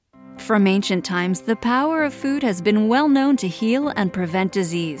From ancient times, the power of food has been well known to heal and prevent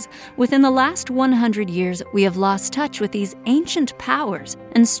disease. Within the last 100 years, we have lost touch with these ancient powers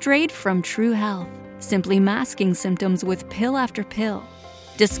and strayed from true health, simply masking symptoms with pill after pill.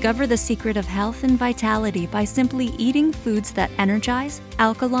 Discover the secret of health and vitality by simply eating foods that energize,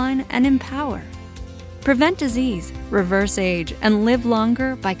 alkaline, and empower. Prevent disease, reverse age, and live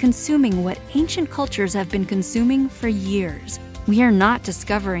longer by consuming what ancient cultures have been consuming for years. We are not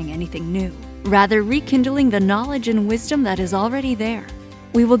discovering anything new, rather rekindling the knowledge and wisdom that is already there.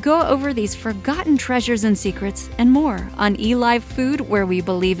 We will go over these forgotten treasures and secrets and more on eLive Food, where we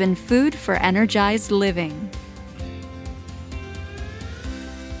believe in food for energized living.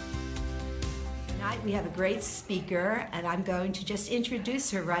 Tonight we have a great speaker, and I'm going to just introduce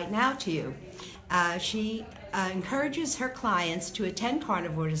her right now to you. She encourages her clients to attend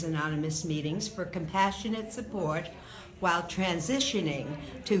Carnivores Anonymous meetings for compassionate support while transitioning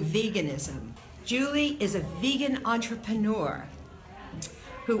to veganism. Julie is a vegan entrepreneur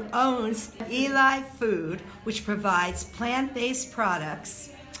who owns eLive Food, which provides plant-based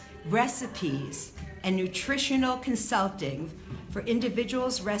products, recipes, and nutritional consulting for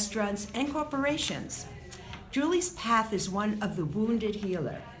individuals, restaurants, and corporations. Julie's path is one of the wounded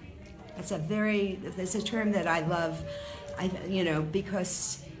healer. That's a term that I love,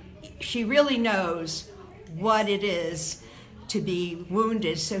 because she really knows what it is to be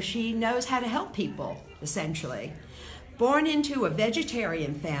wounded, so she knows how to help people, essentially. Born into a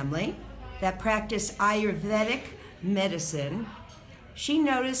vegetarian family that practiced Ayurvedic medicine, she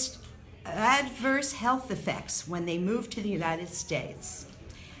noticed adverse health effects when they moved to the United States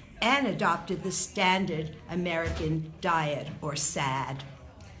and adopted the standard American diet, or SAD.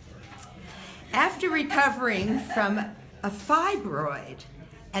 After recovering from a fibroid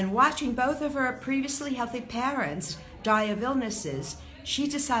and watching both of her previously healthy parents die of illnesses, she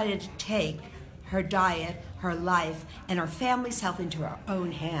decided to take her diet, her life, and her family's health into her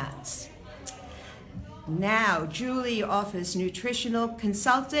own hands. Now, Julie offers nutritional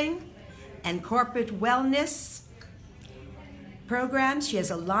consulting and corporate wellness programs. She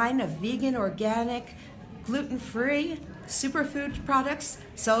has a line of vegan, organic, gluten-free superfood products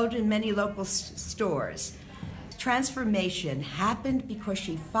sold in many local stores. Transformation happened because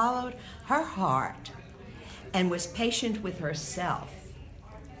she followed her heart and was patient with herself.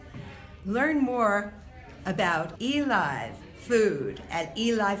 Learn more about eLive Food at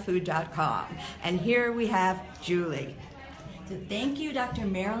elivefood.com. And here we have Julie. So thank you, Dr.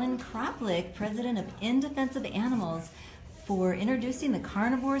 Marilyn Kroplik, President of In Defense of Animals, for introducing the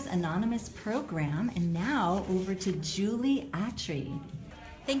Carnivores Anonymous program. And now over to Julie Attree.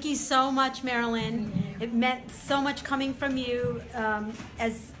 Thank you so much, Marilyn. It meant so much coming from you.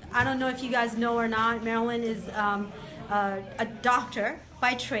 As I don't know if you guys know or not, Marilyn is a doctor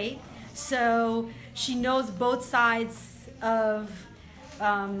by trade, so she knows both sides of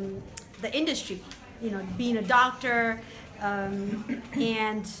the industry. Being a doctor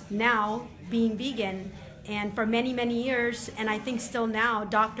and now being vegan. And for many, many years, and I think still now,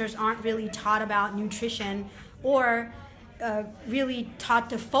 doctors aren't really taught about nutrition or really taught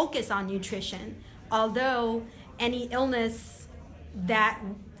to focus on nutrition. Although any illness that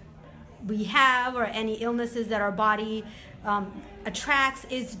we have or any illnesses that our body attracts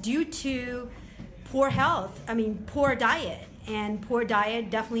is due to poor health, poor diet. And poor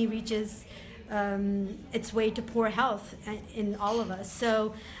diet definitely reaches its way to poor health in all of us.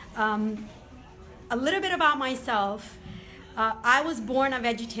 So a little bit about myself. I was born a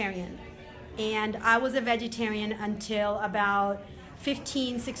vegetarian, and I was a vegetarian until about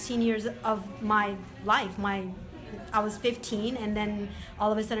 15, 16 years of my life. I was 15, and then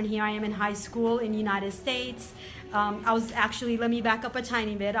all of a sudden here I am in high school in the United States. Let me back up a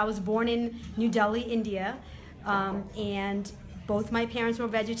tiny bit. I was born in New Delhi, India, and both my parents were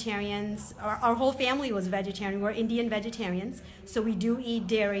vegetarians. Our whole family was vegetarian. We're Indian vegetarians, so we do eat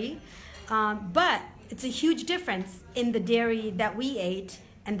dairy. But it's a huge difference in the dairy that we ate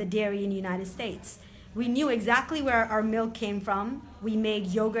and the dairy in the United States. We knew exactly where our milk came from. We made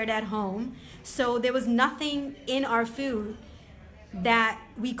yogurt at home. So there was nothing in our food that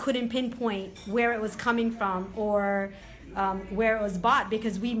we couldn't pinpoint where it was coming from or where it was bought,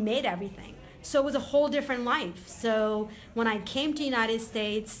 because we made everything. So it was a whole different life. So when I came to the United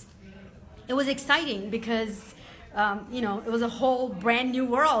States, it was exciting because it was a whole brand new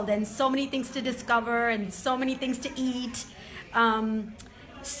world and so many things to discover and so many things to eat.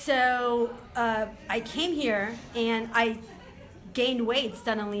 So I came here and I gained weight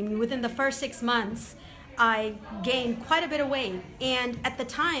suddenly. Within the first 6 months, I gained quite a bit of weight. And at the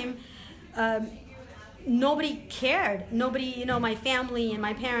time, nobody cared. Nobody, my family and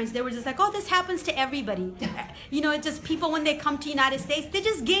my parents, they were just like, oh, this happens to everybody. It's just people when they come to United States, they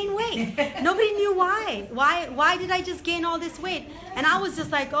just gain weight. Nobody knew why. Why did I just gain all this weight? And I was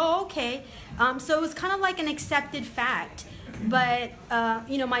just like, oh, okay. So it was kind of like an accepted fact. But,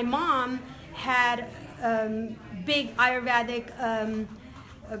 my mom had big Ayurvedic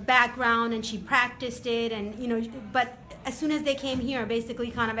background, and she practiced it, and, but as soon as they came here,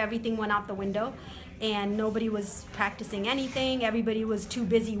 basically kind of everything went out the window. And nobody was practicing anything. Everybody was too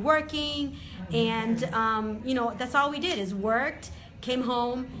busy working. And, that's all we did is worked, came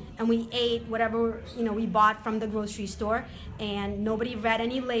home, and we ate whatever, we bought from the grocery store. And nobody read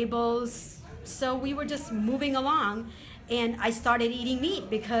any labels. So we were just moving along. And I started eating meat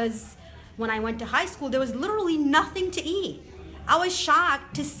because when I went to high school, there was literally nothing to eat. I was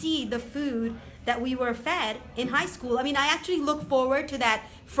shocked to see the food that we were fed in high school. I mean, I actually look forward to that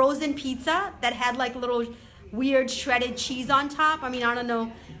frozen pizza that had like little weird shredded cheese on top. I mean, I don't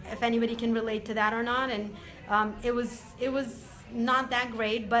know if anybody can relate to that or not. And it was not that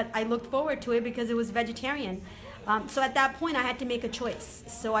great, but I looked forward to it because it was vegetarian. So at that point, I had to make a choice.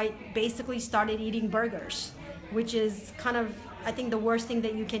 So I basically started eating burgers, which is kind of, I think, the worst thing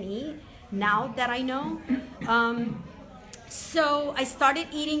that you can eat now that I know. So I started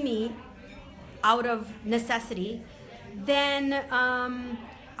eating meat out of necessity. Then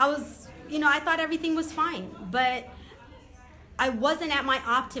I was, I thought everything was fine, but I wasn't at my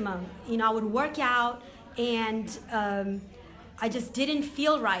optimum. I would work out and I just didn't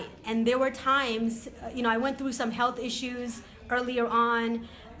feel right. And there were times, I went through some health issues earlier on.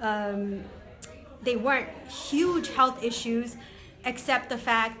 They weren't huge health issues, except the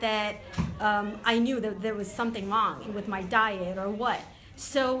fact that I knew that there was something wrong with my diet or what.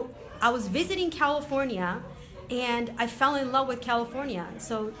 So I was visiting California, and I fell in love with California.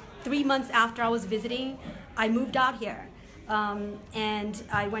 So 3 months after I was visiting, I moved out here. And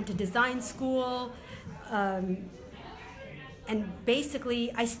I went to design school. And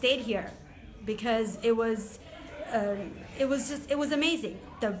basically, I stayed here because it was amazing.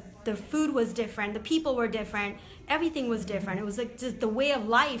 The food was different. The people were different. Everything was different. It was like just the way of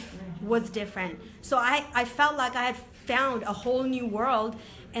life was different. So I felt like I had found a whole new world,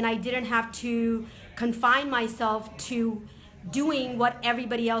 and I didn't have to confine myself to doing what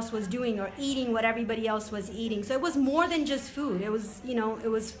everybody else was doing or eating what everybody else was eating. So it was more than just food. It was, it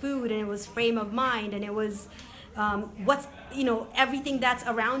was food, and it was frame of mind, and it was everything that's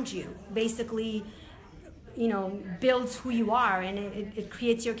around you basically, builds who you are, and it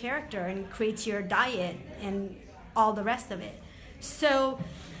creates your character and creates your diet and all the rest of it. So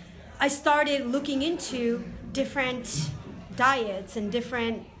I started looking into different diets and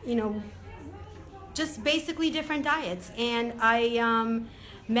different, just basically different diets. And I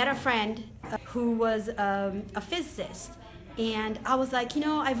met a friend who was a physicist, and I was like,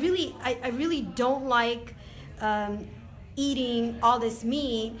 I really don't like eating all this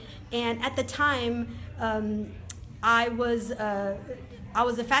meat. And at the time, I was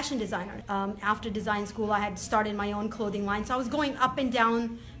a fashion designer. After design school, I had started my own clothing line. So I was going up and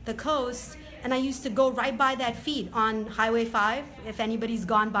down the coast, and I used to go right by that feed on Highway 5. If anybody's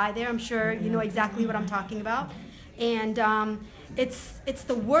gone by there, I'm sure you know exactly what I'm talking about. And it's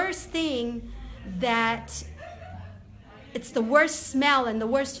the worst thing that, it's the worst smell and the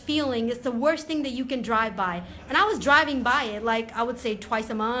worst feeling. It's the worst thing that you can drive by. And I was driving by it, like I would say twice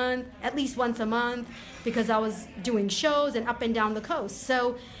a month, at least once a month, because I was doing shows and up and down the coast.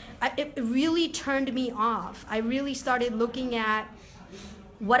 So it really turned me off. I really started looking at,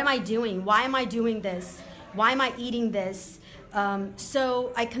 what am I doing? Why am I doing this? Why am I eating this?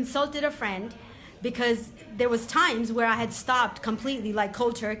 So I consulted a friend, because there was times where I had stopped completely, like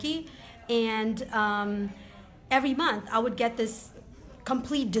cold turkey, and every month I would get this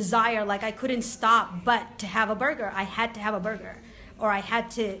complete desire, like I couldn't stop but to have a burger. I had to have a burger, or I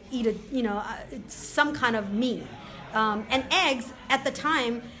had to eat some kind of meat. And eggs, at the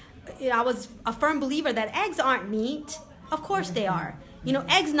time, I was a firm believer that eggs aren't meat. Of course they are.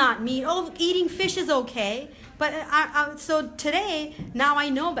 Eggs not meat. Oh, eating fish is okay. But so today, now I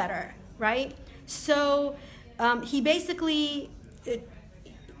know better, right? So he basically,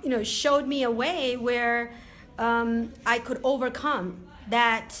 showed me a way where I could overcome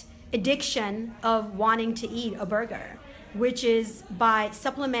that addiction of wanting to eat a burger, which is by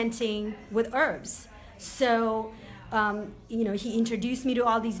supplementing with herbs. So, he introduced me to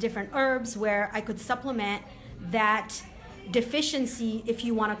all these different herbs where I could supplement that deficiency, if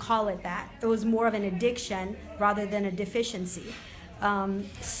you want to call it that. It was more of an addiction rather than a deficiency.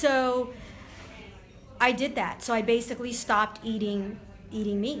 So I did that. So I basically stopped eating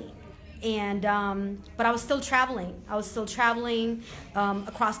meat. But I was still traveling. I was still traveling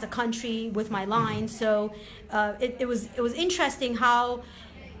across the country with my line. So it was interesting how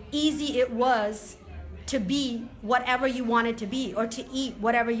easy it was to be whatever you wanted to be, or to eat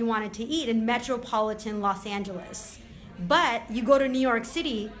whatever you wanted to eat in metropolitan Los Angeles. But you go to New York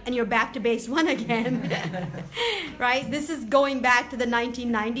City and you're back to base one again, right? This is going back to the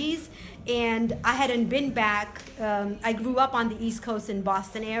 1990s, and I hadn't been back. I grew up on the East Coast in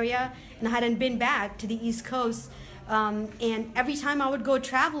Boston area, and I hadn't been back to the East Coast. And every time I would go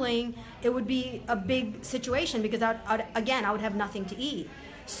traveling, it would be a big situation because I would have nothing to eat.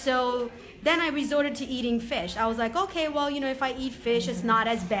 So then I resorted to eating fish. I was like, okay, well, if I eat fish, it's not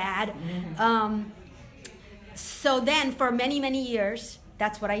as bad. So then for many, many years,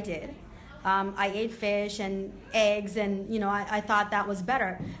 that's what I did. I ate fish and eggs, and, I thought that was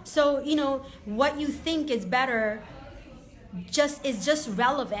better. So, what you think is better is just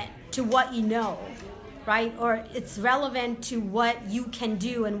relevant to what you know, right? Or it's relevant to what you can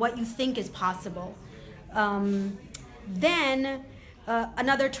do and what you think is possible. Then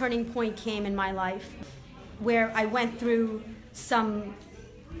another turning point came in my life where I went through some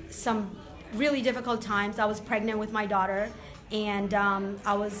really difficult times. I was pregnant with my daughter, and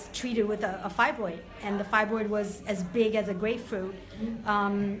I was treated with a fibroid, and the fibroid was as big as a grapefruit.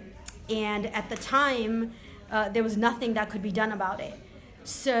 And at the time, there was nothing that could be done about it.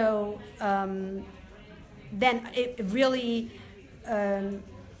 So then it really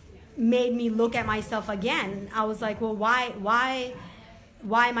made me look at myself again. I was like, well, why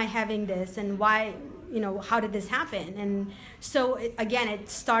am I having this, and why? How did this happen? And so it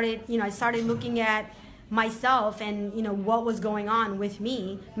started, I started looking at myself and, what was going on with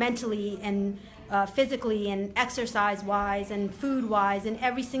me mentally and physically and exercise-wise and food-wise and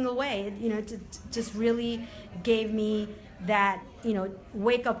every single way. It just really gave me that,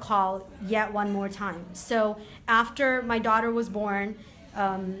 wake-up call yet one more time. So after my daughter was born,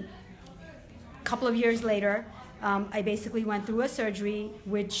 a couple of years later, I basically went through a surgery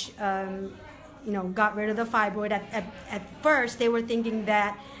which got rid of the fibroid. At first, they were thinking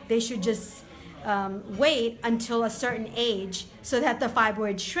that they should just wait until a certain age so that the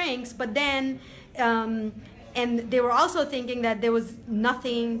fibroid shrinks. But then, and they were also thinking that there was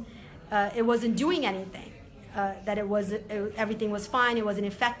nothing, it wasn't doing anything, that everything was fine. It wasn't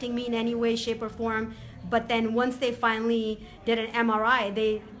affecting me in any way, shape, or form. But then once they finally did an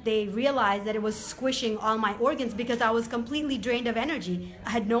MRI, they realized that it was squishing all my organs because I was completely drained of energy.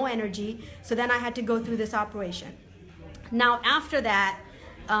 I had no energy. So then I had to go through this operation. Now, after that,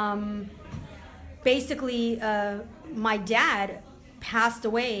 basically, my dad passed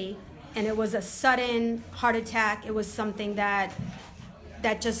away, and it was a sudden heart attack. It was something that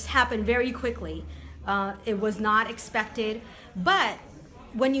just happened very quickly. It was not expected. But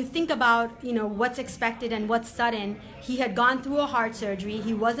when you think about, what's expected and what's sudden, he had gone through a heart surgery.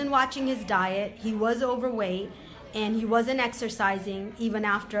 He wasn't watching his diet. He was overweight, and he wasn't exercising even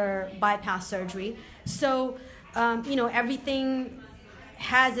after bypass surgery. So, everything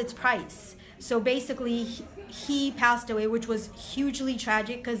has its price. So basically, he passed away, which was hugely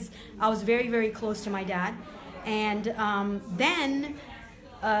tragic because I was very, very close to my dad. And then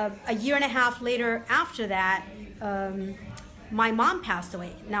a year and a half later after that, my mom passed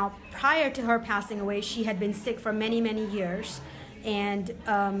away. Now, prior to her passing away, she had been sick for many, many years. And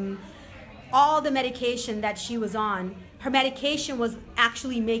all the medication that she was on, her medication was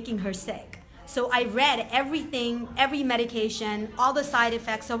actually making her sick. So I read everything, every medication, all the side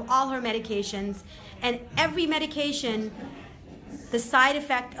effects of all her medications. And every medication, the side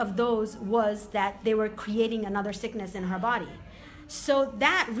effect of those was that they were creating another sickness in her body. So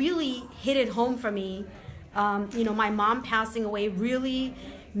that really hit it home for me. My mom passing away really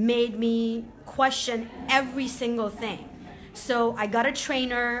made me question every single thing. So I got a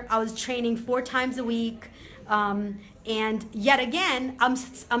trainer. I was training 4 times a week. And yet again, I'm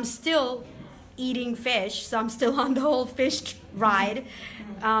still eating fish. So I'm still on the whole fish ride.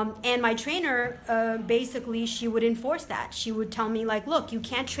 And my trainer, basically, she would enforce that. She would tell me, like, look, you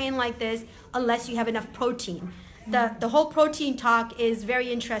can't train like this unless you have enough protein. The whole protein talk is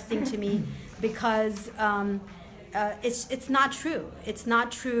very interesting to me because it's not true. It's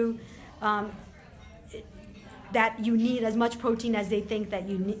not true that you need as much protein as they think that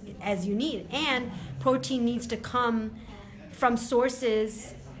you need. And protein needs to come from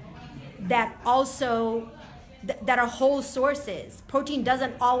sources that also that are whole sources. Protein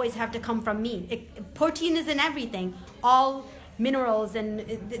doesn't always have to come from meat. Protein is in everything. All minerals, and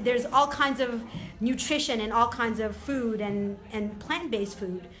there's all kinds of nutrition and all kinds of food and plant-based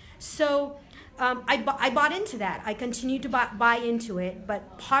food. So I bought into that. I continued to buy into it,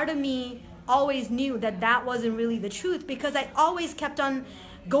 but part of me always knew that wasn't really the truth, because I always kept on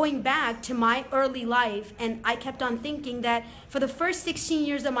going back to my early life, and I kept on thinking that for the first 16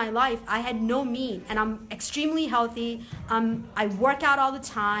 years of my life, I had no meat, and I'm extremely healthy. I work out all the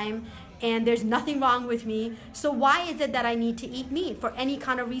time, and there's nothing wrong with me. So why is it that I need to eat meat for any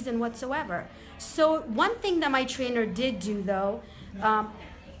kind of reason whatsoever? So one thing that my trainer did do, though,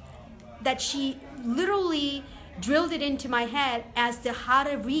 that she literally drilled it into my head as to how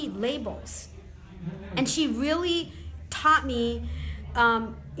to read labels. And she really taught me,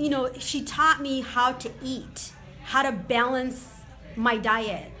 she taught me how to eat, how to balance my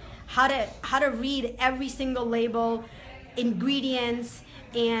diet, how to read every single label, ingredients,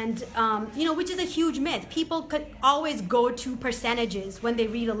 and which is a huge myth. People could always go to percentages when they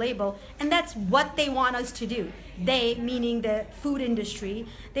read a label, and that's what they want us to do. They, meaning the food industry,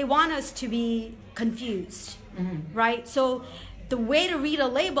 they want us to be confused, right? So the way to read a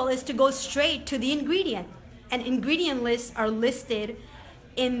label is to go straight to the ingredient, and ingredient lists are listed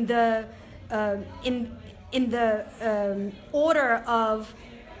in the order of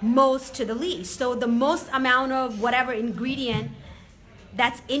most to the least. So the most amount of whatever ingredient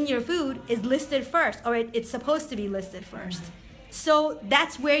that's in your food is listed first, or it's supposed to be listed first. So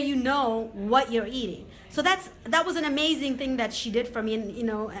that's where you know what you're eating. So that was an amazing thing that she did for me,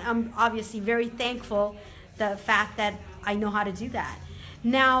 and I'm obviously very thankful the fact that I know how to do that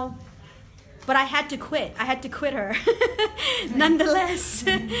now. But I had to quit. I had to quit her, nonetheless.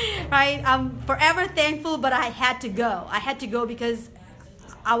 Right? I'm forever thankful, but I had to go. I had to go because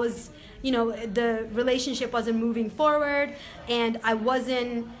I was, the relationship wasn't moving forward, and I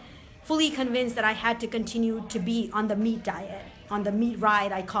wasn't fully convinced that I had to continue to be on the meat diet, on the meat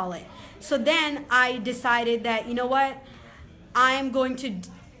ride, I call it. So then I decided that, you know what, I'm going to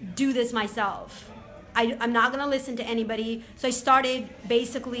do this myself. I'm not going to listen to anybody. So I started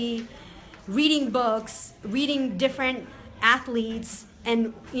basically reading books, reading different athletes,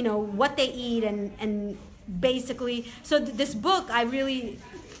 and what they eat, and basically, so this book I really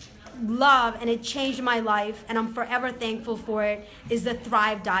love, and it changed my life, and I'm forever thankful for it, is the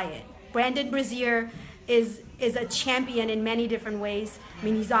Thrive Diet. Brandon Brazier is a champion in many different ways. I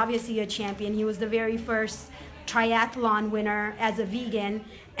mean, he's obviously a champion. He was the very first triathlon winner as a vegan,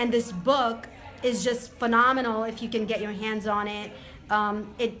 and this book is just phenomenal if you can get your hands on it.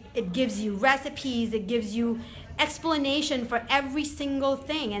 It gives you recipes, it gives you explanation for every single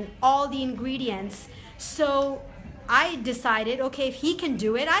thing and all the ingredients. So I decided, okay, if he can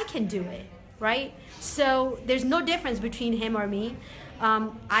do it, I can do it, right? So there's no difference between him or me.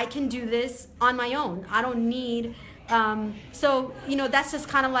 I can do this on my own. I don't need, that's just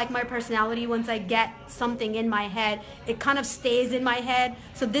kind of like my personality. Once I get something in my head, it kind of stays in my head.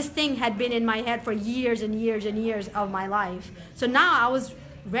 So this thing had been in my head for years and years and years of my life. So now I was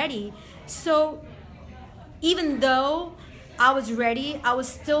ready. So even though I was ready, I was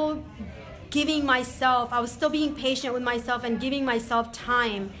still being patient with myself and giving myself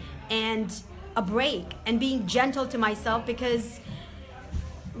time and a break and being gentle to myself, because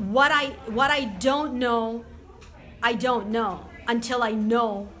what I don't know, I don't know until I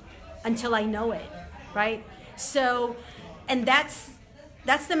know it, right? So, and that's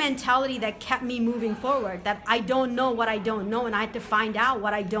the mentality that kept me moving forward, that I don't know what I don't know, and I had to find out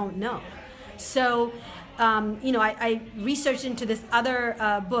what I don't know. So, I researched into this other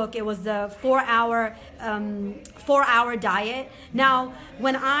book. It was the 4-hour diet. Now,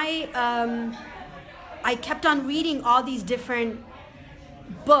 when I kept on reading all these different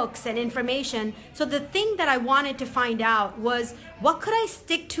books and information, so the thing that I wanted to find out was, what could I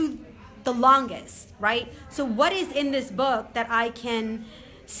stick to the longest, right? So what is in this book that I can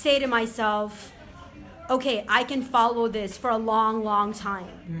say to myself, okay, I can follow this for a long, long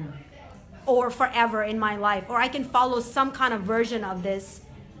time. Or forever in my life, or I can follow some kind of version of this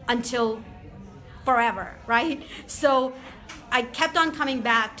until forever, right? So I kept on coming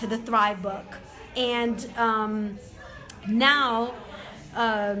back to the Thrive book, and now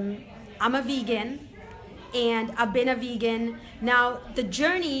I'm a vegan, and I've been a vegan. Now the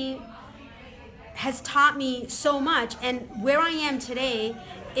journey has taught me so much, and where I am today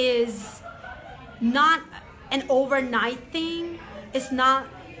is not an overnight thing. It's not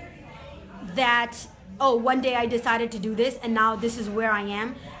that, one day I decided to do this and now this is where I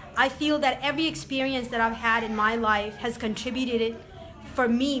am. I feel that every experience that I've had in my life has contributed for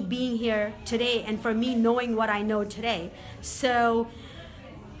me being here today and for me knowing what I know today. So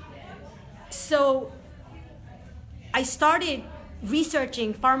I started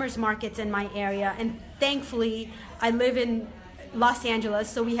researching farmers markets in my area, and thankfully I live in Los Angeles,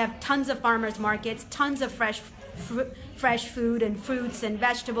 so we have tons of farmers markets, tons of fresh food and fruits and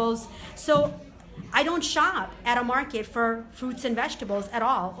vegetables. So I don't shop at a market for fruits and vegetables at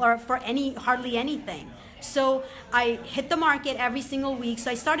all, or for hardly anything. So I hit the market every single week.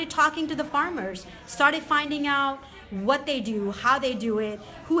 So I started talking to the farmers, started finding out what they do, how they do it,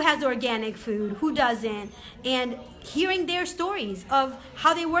 who has organic food, who doesn't, and hearing their stories of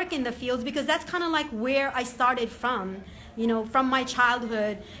how they work in the fields, because that's kind of like where I started from, from my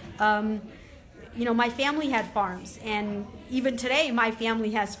childhood. My family had farms, and even today my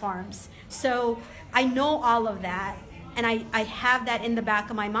family has farms. So I know all of that, and I have that in the back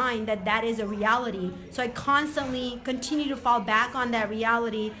of my mind that is a reality. So I constantly continue to fall back on that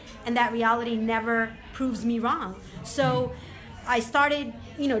reality, and that reality never proves me wrong. So I started,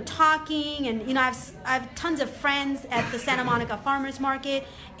 talking, and I have tons of friends at the Santa Monica Farmers Market,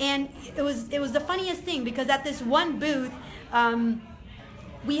 and it was the funniest thing, because at this one booth,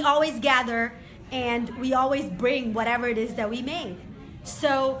 we always gather and we always bring whatever it is that we made.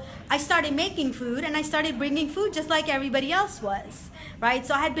 So I started making food, and I started bringing food just like everybody else was, right?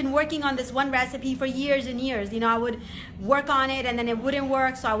 So I had been working on this one recipe for years and years. I would work on it, and then it wouldn't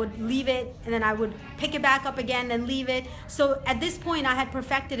work, so I would leave it, and then I would pick it back up again and leave it. So at this point, I had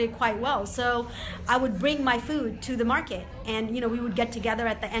perfected it quite well. So I would bring my food to the market, and we would get together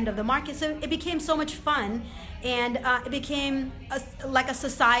at the end of the market. So it became so much fun, and it became like a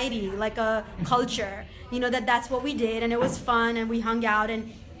society, like a culture. That's what we did, and it was fun, and we hung out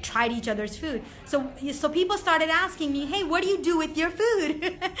and tried each other's food. So people started asking me, hey, what do you do with your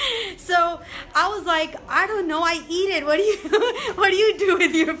food? So I was like, I don't know, I eat it. What do you do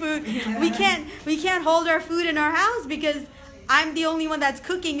with your food? We can't hold our food in our house because I'm the only one that's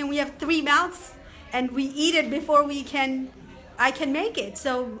cooking, and we have 3 mouths, and we eat it before I can make it.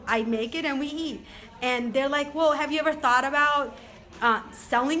 So I make it and we eat. And they're like, well, have you ever thought about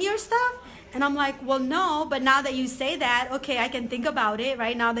selling your stuff? And I'm like, well, no, but now that you say that, okay, I can think about it,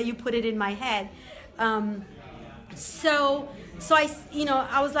 right? Now that you put it in my head. So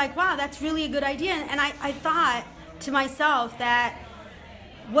I was like, wow, that's really a good idea. And I thought to myself that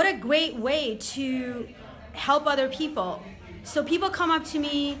what a great way to help other people. So people come up to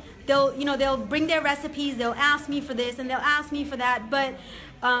me, they'll bring their recipes, they'll ask me for this and they'll ask me for that. But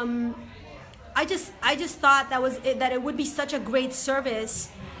I just thought that it would be such a great service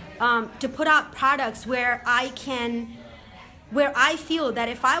to put out products where I feel that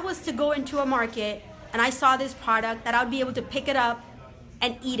if I was to go into a market and I saw this product, that I would be able to pick it up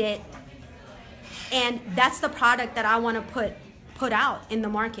and eat it. And that's the product that I want to put out in the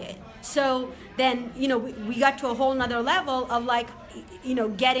market. So then, we got to a whole nother level of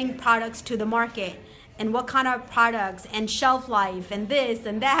getting products to the market and what kind of products and shelf life and this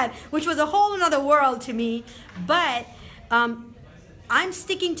and that, which was a whole nother world to me. But I'm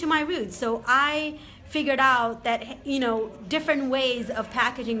sticking to my roots. So I figured out that, different ways of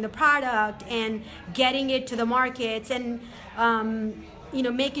packaging the product and getting it to the markets and,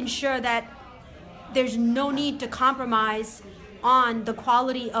 making sure that there's no need to compromise on the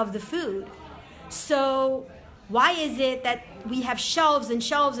quality of the food. So why is it that we have shelves and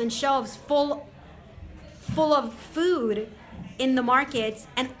shelves and shelves full of food in the markets,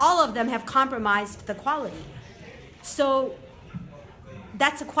 and all of them have compromised the quality? So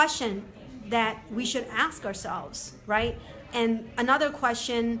that's a question that we should ask ourselves, right? And another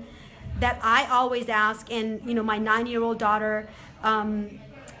question that I always ask, and my 9-year-old daughter,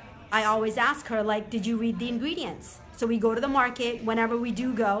 I always ask her, did you read the ingredients? So we go to the market whenever we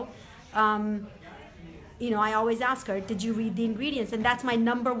do go. I always ask her, did you read the ingredients? And that's my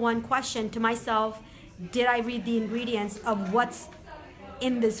number one question to myself. Did I read the ingredients of what's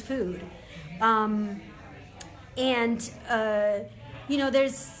in this food?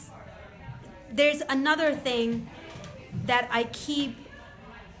 There's another thing that I keep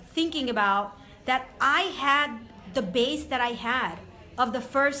thinking about, that I had the base that I had of the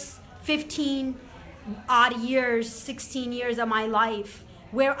first 15 odd years, 16 years of my life,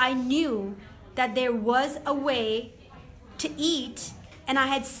 where I knew that there was a way to eat, and I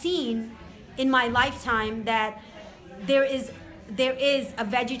had seen in my lifetime that there is a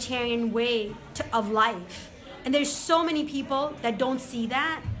vegetarian way of life. And there's so many people that don't see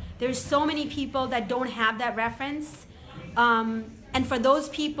that. There's so many people that don't have that reference. And for those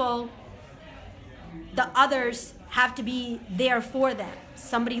people, the others have to be there for them.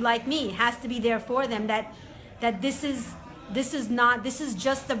 Somebody like me has to be there for them, that this is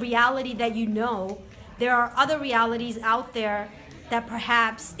just the reality that There are other realities out there that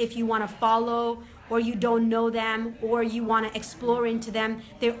perhaps if you want to follow, or you don't know them, or you want to explore into them,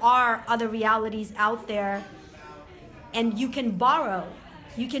 there are other realities out there and you can borrow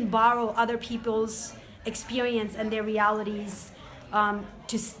other people's experience and their realities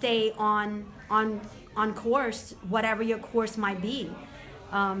to stay on course, whatever your course might be.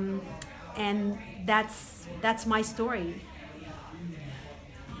 And that's my story.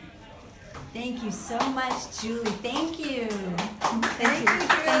 Thank you so much, Julie. Thank you. Thank you,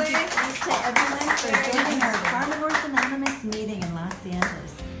 Julie. Thanks to everyone for joining our Carnivores Anonymous meeting in Los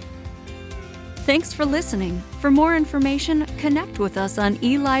Angeles. Thanks for listening. For more information, connect with us on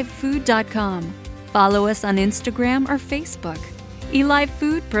elivefood.com. Follow us on Instagram or Facebook. eLive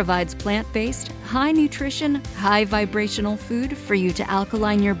Food provides plant-based, high-nutrition, high-vibrational food for you to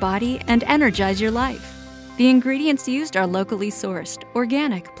alkaline your body and energize your life. The ingredients used are locally sourced,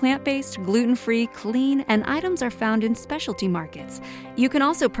 organic, plant-based, gluten-free, clean, and items are found in specialty markets. You can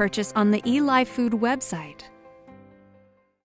also purchase on the eLive Food website.